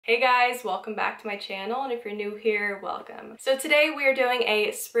Hey guys, welcome back to my channel, and if you're new here, welcome. So today we are doing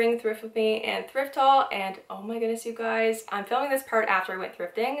a spring thrift with me and thrift haul, and oh my goodness you guys, I'm filming this part after I went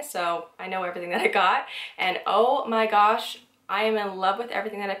thrifting, so I know everything that I got, and oh my gosh, I am in love with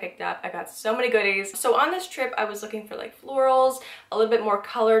everything that I picked up. I got so many goodies. So on this trip, I was looking for like florals, a little bit more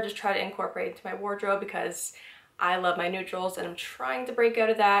color, just try to incorporate into my wardrobe because I love my neutrals and I'm trying to break out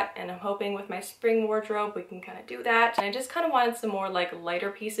of that, and I'm hoping with my spring wardrobe we can kind of do that. And I just kind of wanted some more like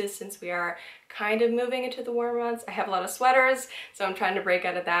lighter pieces since we are kind of moving into the warmer months. I have a lot of sweaters, so I'm trying to break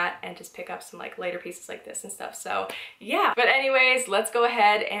out of that and just pick up some like lighter pieces like this and stuff. So yeah, but anyways, let's go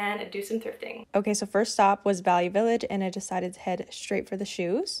ahead and do some thrifting. Okay, so first stop was Value Village and I decided to head straight for the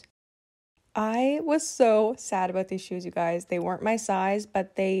shoes. I was so sad about these shoes, you guys. They weren't my size,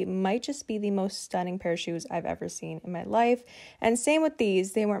 but they might just be the most stunning pair of shoes I've ever seen in my life. And same with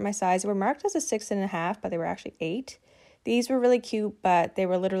these. They weren't my size. They were marked as a 6.5, but they were actually 8. These were really cute, but they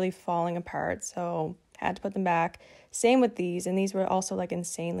were literally falling apart, so had to put them back. Same with these, and these were also like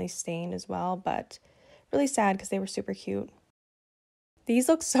insanely stained as well, but really sad because they were super cute. These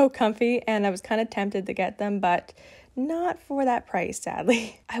look so comfy, and I was kind of tempted to get them, but not for that price,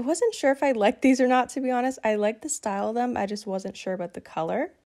 sadly. I wasn't sure if I liked these or not, to be honest. I liked the style of them, I just wasn't sure about the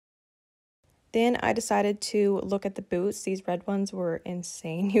color. Then I decided to look at the boots. These red ones were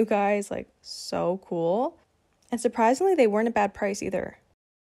insane, you guys, like so cool. And surprisingly, they weren't a bad price either.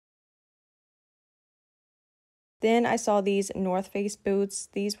 Then I saw these North Face boots.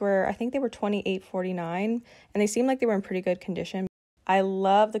 These were, I think they were $28.49, and they seemed like they were in pretty good condition. I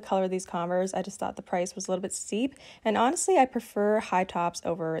love the color of these Converse. I just thought the price was a little bit steep, and honestly, I prefer high tops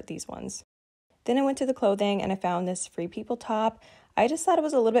over these ones. Then I went to the clothing and I found this Free People top. I just thought it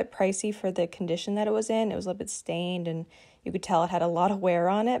was a little bit pricey for the condition that it was in. It was a little bit stained, and you could tell it had a lot of wear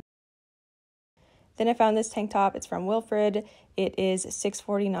on it. Then I found this tank top. It's from Wilfred. It is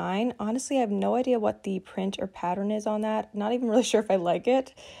 $6.49. Honestly, I have no idea what the print or pattern is on that. Not even really sure if I like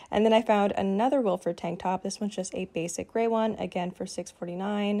it. And then I found another Wilfred tank top. This one's just a basic gray one, again for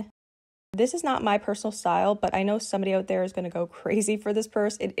 $6.49. This is not my personal style, but I know somebody out there is going to go crazy for this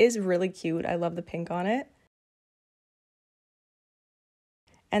purse. It is really cute. I love the pink on it.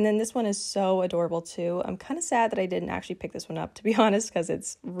 And then this one is so adorable too. I'm kind of sad that I didn't actually pick this one up, to be honest, because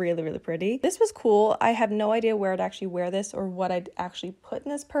it's really, really pretty. This was cool. I have no idea where I'd actually wear this or what I'd actually put in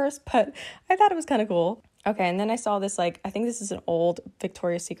this purse, but I thought it was kind of cool. Okay, and then I saw this, like, I think this is an old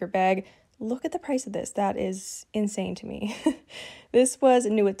Victoria's Secret bag. Look at the price of this. That is insane to me. This was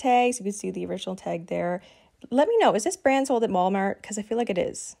new with tags. You can see the original tag there. Let me know, is this brand sold at Walmart? Because I feel like it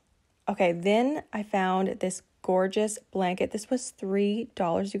is. Okay, then I found this gorgeous blanket. This was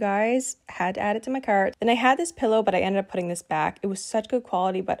 $3, you guys. Had to add it to my cart. Then I had this pillow, but I ended up putting this back. It was such good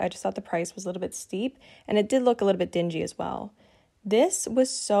quality, but I just thought the price was a little bit steep, and it did look a little bit dingy as well. This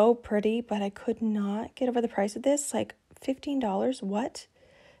was so pretty, but I could not get over the price of this. Like $15. What?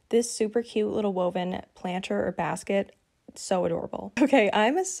 This super cute little woven planter or basket. So adorable. Okay,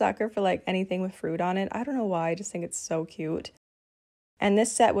 I'm a sucker for like anything with fruit on it. I don't know why. I just think it's so cute. And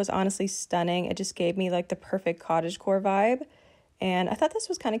this set was honestly stunning. It just gave me like the perfect cottagecore vibe. And I thought this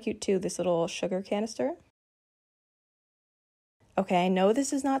was kind of cute too, this little sugar canister. Okay, I know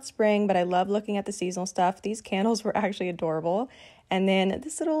this is not spring, but I love looking at the seasonal stuff. These candles were actually adorable. And then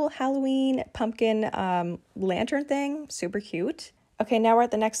this little Halloween pumpkin lantern thing, super cute. Okay, now we're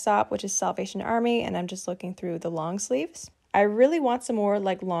at the next stop, which is Salvation Army, and I'm just looking through the long sleeves. I really want some more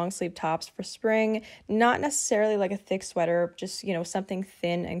like long sleeve tops for spring, not necessarily like a thick sweater, just, you know, something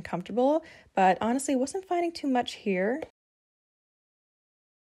thin and comfortable, but honestly wasn't finding too much here.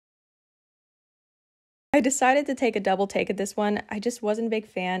 I decided to take a double take at this one. I just wasn't a big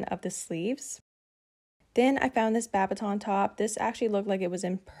fan of the sleeves. Then I found this Babaton top. This actually looked like it was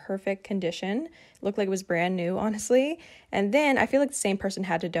in perfect condition. It looked like it was brand new, honestly. And then I feel like the same person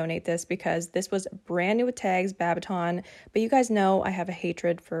had to donate this because this was brand new with tags, Babaton. But you guys know I have a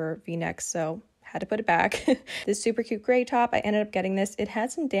hatred for V-necks, so had to put it back. This super cute gray top, I ended up getting this. It had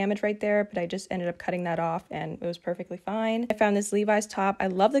some damage right there, but I just ended up cutting that off and it was perfectly fine. I found this Levi's top. I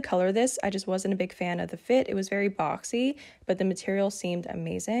love the color of this. I just wasn't a big fan of the fit. It was very boxy, but the material seemed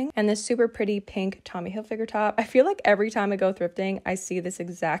amazing. And this super pretty pink Tommy Hilfiger top. I feel like every time I go thrifting, I see this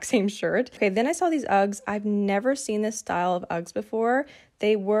exact same shirt. Okay, then I saw these Uggs. I've never seen this style of Uggs before.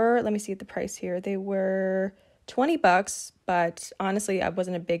 They were, let me see the price here. They were $20, but honestly, I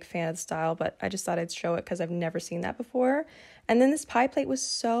wasn't a big fan of the style, but I just thought I'd show it because I've never seen that before. And then this pie plate was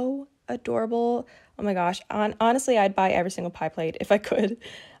so adorable. Oh my gosh. Honestly, I'd buy every single pie plate if I could.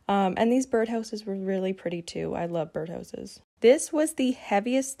 And these birdhouses were really pretty too. I love birdhouses. This was the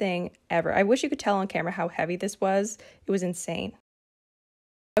heaviest thing ever. I wish you could tell on camera how heavy this was. It was insane.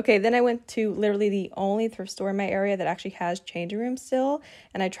 Okay, then I went to literally the only thrift store in my area that actually has changing rooms still,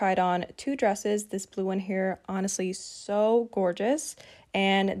 and I tried on 2 dresses. This blue one here, honestly, so gorgeous,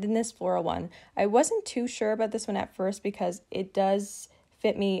 and then this floral one. I wasn't too sure about this one at first because it does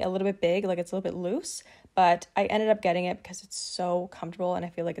fit me a little bit big, like it's a little bit loose, but I ended up getting it because it's so comfortable and I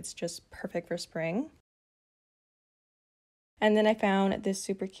feel like it's just perfect for spring. And then I found this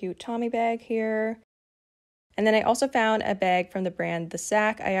super cute Tommy bag here. And then I also found a bag from the brand The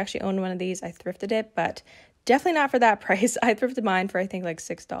Sack. I actually owned one of these. I thrifted it, but definitely not for that price. I thrifted mine for I think like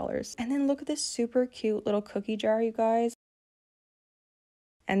 $6. And then look at this super cute little cookie jar, you guys.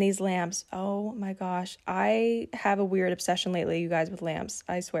 And these lamps, oh my gosh, I have a weird obsession lately, you guys, with lamps,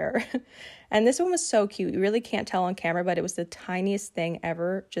 I swear. And this one was so cute. You really can't tell on camera, but it was the tiniest thing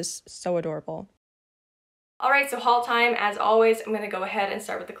ever, just so adorable. All right, so haul time. As always, I'm gonna go ahead and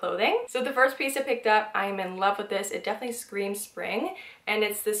start with the clothing. So the first piece I picked up, I'm in love with this. It definitely screams spring, and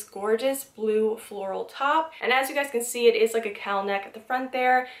it's this gorgeous blue floral top. And as you guys can see, it is like a cowl neck at the front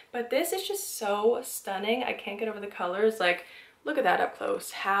there, but this is just so stunning. I can't get over the colors. Like, look at that up close.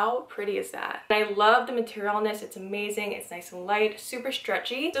 How pretty is that? And I love the material on this. It's amazing. It's nice and light, super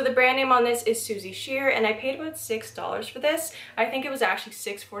stretchy. So the brand name on this is Susie Sheer, and I paid about $6 for this. I think it was actually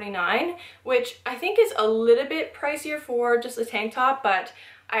 $6.49, which I think is a little bit pricier for just a tank top, but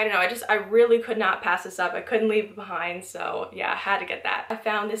I don't know, I really could not pass this up. I couldn't leave it behind, so yeah, I had to get that. I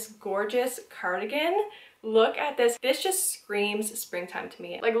found this gorgeous cardigan. Look at this. This just screams springtime to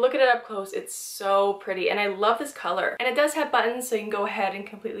me. Like, look at it up close. It's so pretty, and I love this color. And it does have buttons, so you can go ahead and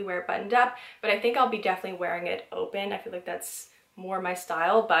completely wear it buttoned up, but I think I'll be definitely wearing it open. I feel like that's more my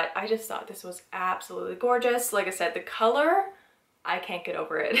style, but I just thought this was absolutely gorgeous. Like I said, the color, I can't get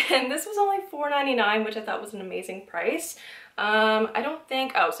over it. And this was only $4.99, which I thought was an amazing price. I don't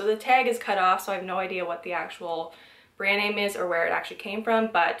think, oh, so the tag is cut off, so I have no idea what the actual brand name is or where it actually came from,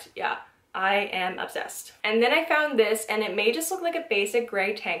 but yeah, I am obsessed. And then I found this, and it may just look like a basic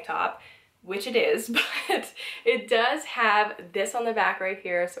gray tank top, which it is, but it does have this on the back right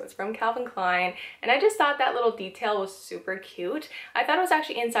here. So it's from Calvin Klein, and I just thought that little detail was super cute. I thought it was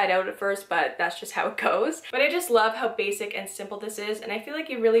actually inside out at first, but that's just how it goes. But I just love how basic and simple this is, and I feel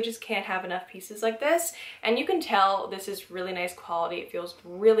like you really just can't have enough pieces like this. And you can tell this is really nice quality. It feels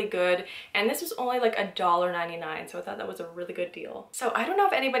really good, and this was only like $1.99, so I thought that was a really good deal. So I don't know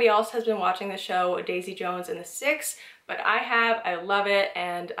if anybody else has been watching the show Daisy Jones and the Six, but I have. I love it,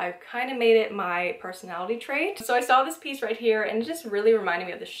 and I've kind of made it my personality trait. So I saw this piece right here, and it just really reminded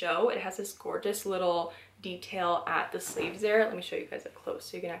me of the show. It has this gorgeous little detail at the sleeves there. Let me show you guys up close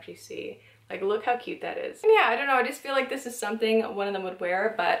so you can actually see. Like, look how cute that is. And yeah, I don't know, I just feel like this is something one of them would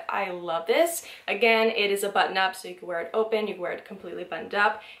wear, but I love this. Again, it is a button up, so you can wear it open, you can wear it completely buttoned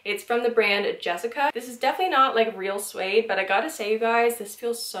up. It's from the brand Jessica. This is definitely not like real suede, but I gotta say, you guys, this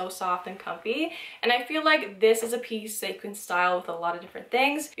feels so soft and comfy. And I feel like this is a piece that you can style with a lot of different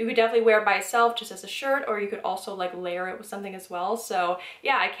things. You could definitely wear it by itself just as a shirt, or you could also like layer it with something as well. So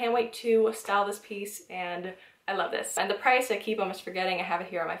yeah, I can't wait to style this piece, and I love this. And the price, I keep almost forgetting, I have it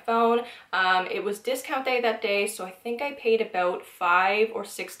here on my phone. It was discount day that day, so I think I paid about $5 or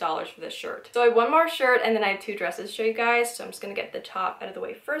 $6 for this shirt. So I have one more shirt, and then I have 2 dresses to show you guys. So I'm just gonna get the top out of the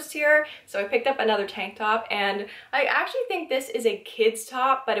way first here. So I picked up another tank top, and I actually think this is a kid's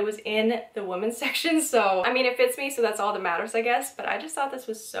top, but it was in the women's section. So, I mean, it fits me, so that's all that matters, I guess. But I just thought this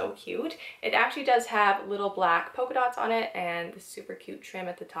was so cute. It actually does have little black polka dots on it, and the super cute trim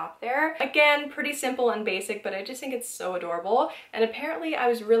at the top there. Again, pretty simple and basic, but I just think it's so adorable. And apparently I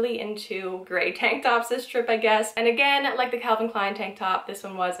was really into gray tank tops this trip, I guess. And again, like the Calvin Klein tank top, this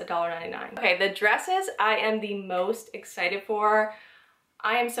one was $1.99. Okay, the dresses I am the most excited for.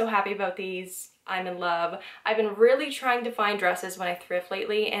 I am so happy about these. I'm in love. I've been really trying to find dresses when I thrift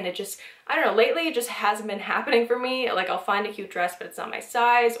lately, and it just, I don't know, lately it just hasn't been happening for me. Like, I'll find a cute dress, but it's not my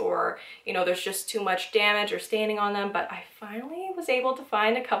size, or, you know, there's just too much damage or staining on them. But I finally was able to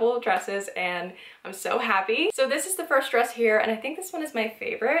find a couple of dresses, and I'm so happy. So this is the first dress here, and I think this one is my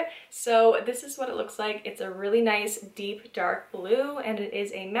favorite. So this is what it looks like. It's a really nice deep dark blue, and it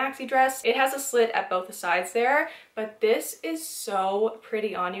is a maxi dress. It has a slit at both the sides there, but this is so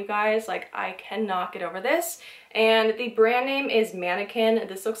pretty on, you guys. Like, I cannot get over this. And the brand name is Mannequin.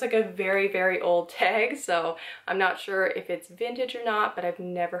 This looks like a very, very old tag, so I'm not sure if it's vintage or not, but I've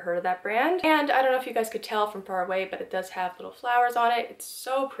never heard of that brand. And I don't know if you guys could tell from far away, but it does have little flowers on it. It's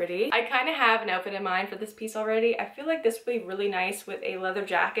so pretty. I kind of have an outfit in mind for this piece already. I feel like this would be really nice with a leather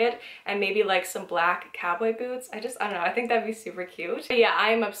jacket and maybe like some black cowboy boots. I don't know, I think that'd be super cute. But yeah,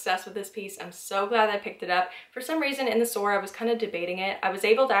 I am obsessed with this piece. I'm so glad I picked it up. For some reason in the store, I was kind of debating it. I was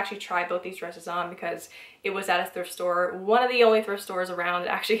able to actually try both these dresses on because it was at a thrift store, one of the only thrift stores around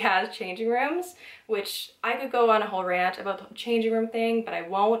that actually has changing rooms, which I could go on a whole rant about the changing room thing, but I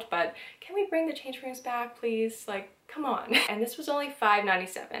won't. But can we bring the changing rooms back, please? Like, come on. And this was only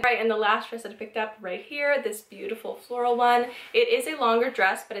 $5.97. Right, and the last dress that I picked up right here, this beautiful floral one. It is a longer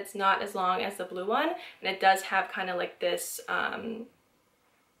dress, but it's not as long as the blue one. And it does have kind of like this,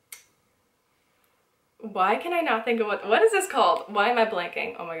 why can I not think of what is this called? Why am I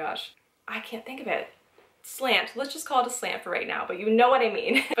blanking? Oh my gosh. I can't think of it. Slant. Let's just call it a slant for right now, but you know what I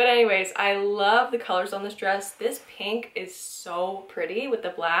mean. But anyways, I love the colors on this dress. This pink is so pretty with the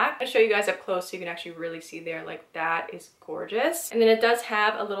black. I'll show you guys up close so you can actually really see there. Like, that is gorgeous. And then it does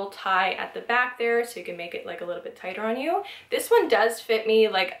have a little tie at the back there so you can make it like a little bit tighter on you. This one does fit me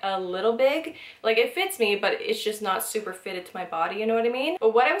like a little big. Like, it fits me, but it's just not super fitted to my body, you know what I mean?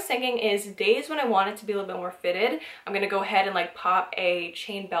 But what I was thinking is days when I want it to be a little bit more fitted, I'm gonna go ahead and like pop a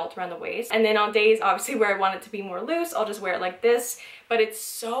chain belt around the waist. And then on days obviously where I want it to be more loose, I'll just wear it like this. But it's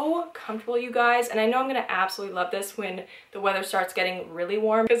so comfortable, you guys, and I know I'm gonna absolutely love this when the weather starts getting really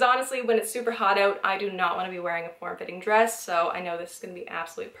warm, because honestly when it's super hot out, I do not want to be wearing a form-fitting dress, so I know this is gonna be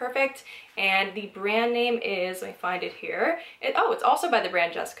absolutely perfect. And the brand name is, let me find it here, oh, it's also by the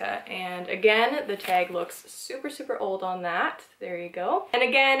brand Jessica, and again the tag looks super old on that. There you go. And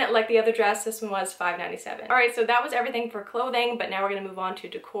again, like the other dress, this one was $5.97. All right, so that was everything for clothing, but now we're gonna move on to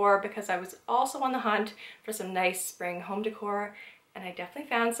decor, because I was also on the hunt for some nice spring home decor. And I definitely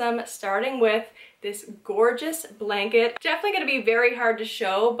found some, starting with this gorgeous blanket. Definitely gonna be very hard to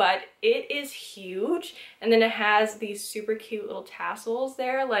show, but it is huge. And then it has these super cute little tassels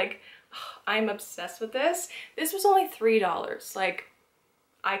there. Like, oh, I'm obsessed with this. This was only $3. Like,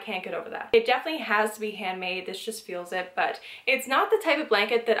 I can't get over that. It definitely has to be handmade. This just feels it, but it's not the type of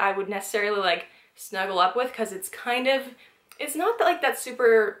blanket that I would necessarily like snuggle up with, because it's kind of, it's not like that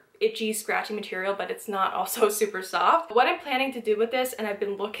super itchy, scratchy material, but it's not also super soft. What I'm planning to do with this, and I've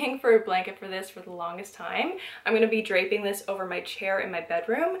been looking for a blanket for this for the longest time, I'm gonna be draping this over my chair in my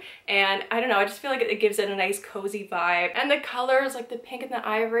bedroom, and I don't know, I just feel like it gives it a nice cozy vibe. And the colors, like the pink and the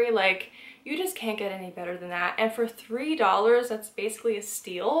ivory, like, you just can't get any better than that. And for $3, that's basically a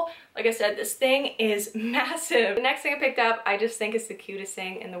steal. Like I said, this thing is massive. The next thing I picked up, I just think is the cutest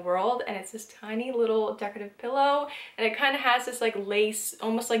thing in the world, and it's this tiny little decorative pillow, and it kind of has this like lace,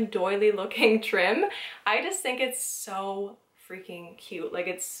 almost like doily looking trim. I just think it's so freaking cute. Like,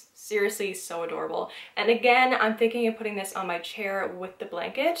 it's seriously so adorable. And again, I'm thinking of putting this on my chair with the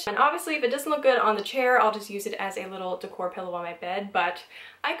blanket. And obviously if it doesn't look good on the chair, I'll just use it as a little decor pillow on my bed, but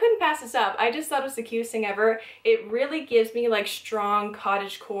I couldn't pass this up. I just thought it was the cutest thing ever. It really gives me like strong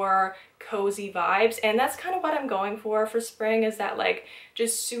cottagecore, cozy vibes, and that's kind of what I'm going for spring, is that like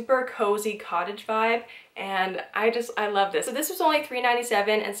just super cozy cottage vibe. And I love this. So this was only $3.97,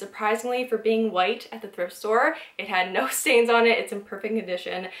 and surprisingly for being white at the thrift store, it had no stains on it. It's in perfect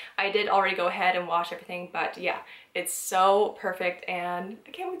condition. I did already go ahead and wash everything, but yeah, it's so perfect and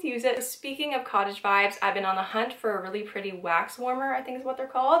I can't wait to use it. Speaking of cottage vibes, I've been on the hunt for a really pretty wax warmer, I think is what they're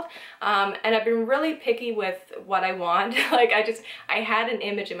called. And I've been really picky with what I want. Like, I had an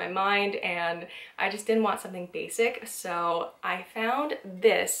image in my mind and I just didn't want something basic. So I found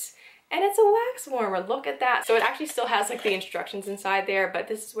this. And it's a wax warmer, look at that. So it actually still has like the instructions inside there, but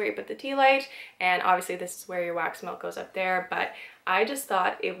this is where you put the tea light, and obviously this is where your wax melt goes up there. But I just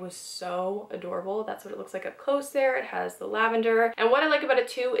thought it was so adorable. That's what it looks like up close there. It has the lavender. And what I like about it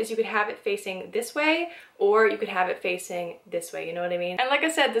too is you could have it facing this way, or you could have it facing this way, you know what I mean? And like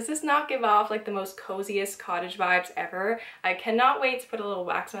I said, does this not give off like the most coziest cottage vibes ever? I cannot wait to put a little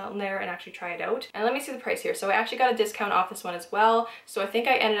wax melt in there and actually try it out. And let me see the price here. So I actually got a discount off this one as well. So I think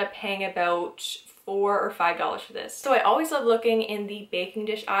I ended up paying about $4 or $5 for this. So I always love looking in the baking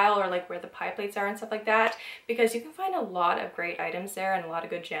dish aisle, or like where the pie plates are and stuff like that, because you can find a lot of great items there and a lot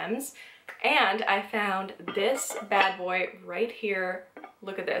of good gems. And I found this bad boy right here.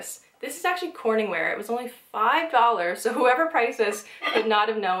 Look at this. This is actually Corningware. It was only $5, so whoever priced this could not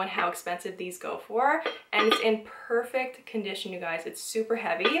have known how expensive these go for. And it's in perfect condition, you guys. It's super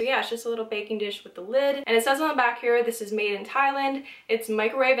heavy. So yeah, it's just a little baking dish with the lid. And it says on the back here, this is made in Thailand. It's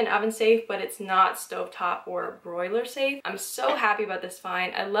microwave and oven safe, but it's not stovetop or broiler safe. I'm so happy about this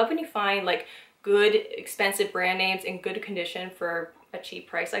find. I love when you find like good, expensive brand names in good condition for a cheap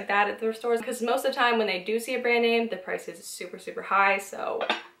price like that at thrift stores, because most of the time when they do see a brand name, the price is super high. So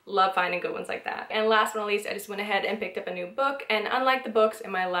love finding good ones like that. And last but not least, I just went ahead and picked up a new book, and unlike the books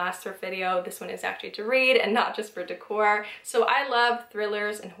in my last thrift video, this one is actually to read and not just for decor. So I love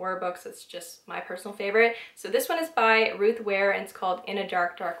thrillers and horror books. It's just my personal favorite. So this one is by Ruth Ware and it's called In a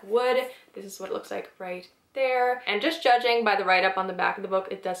Dark Wood. This is what it looks like right there. And just judging by the write-up on the back of the book,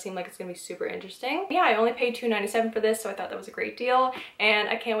 it does seem like it's gonna be super interesting. Yeah, I only paid $2.97 for this, so I thought that was a great deal, and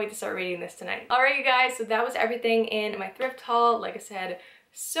I can't wait to start reading this tonight. Alright you guys, so that was everything in my thrift haul. Like I said,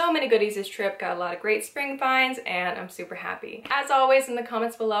 so many goodies this trip, got a lot of great spring finds, and I'm super happy. As always, in the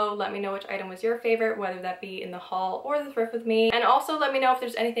comments below, let me know which item was your favorite, whether that be in the haul or the thrift with me, and also let me know if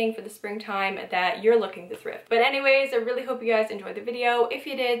there's anything for the springtime that you're looking to thrift. But anyways, I really hope you guys enjoyed the video. If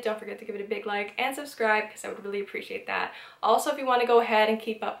you did, don't forget to give it a big like and subscribe, because I would really appreciate that. Also, if you want to go ahead and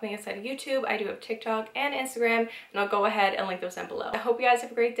keep up with me outside of YouTube, I do have TikTok and Instagram, and I'll go ahead and link those down below. I hope you guys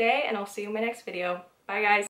have a great day, and I'll see you in my next video. Bye guys!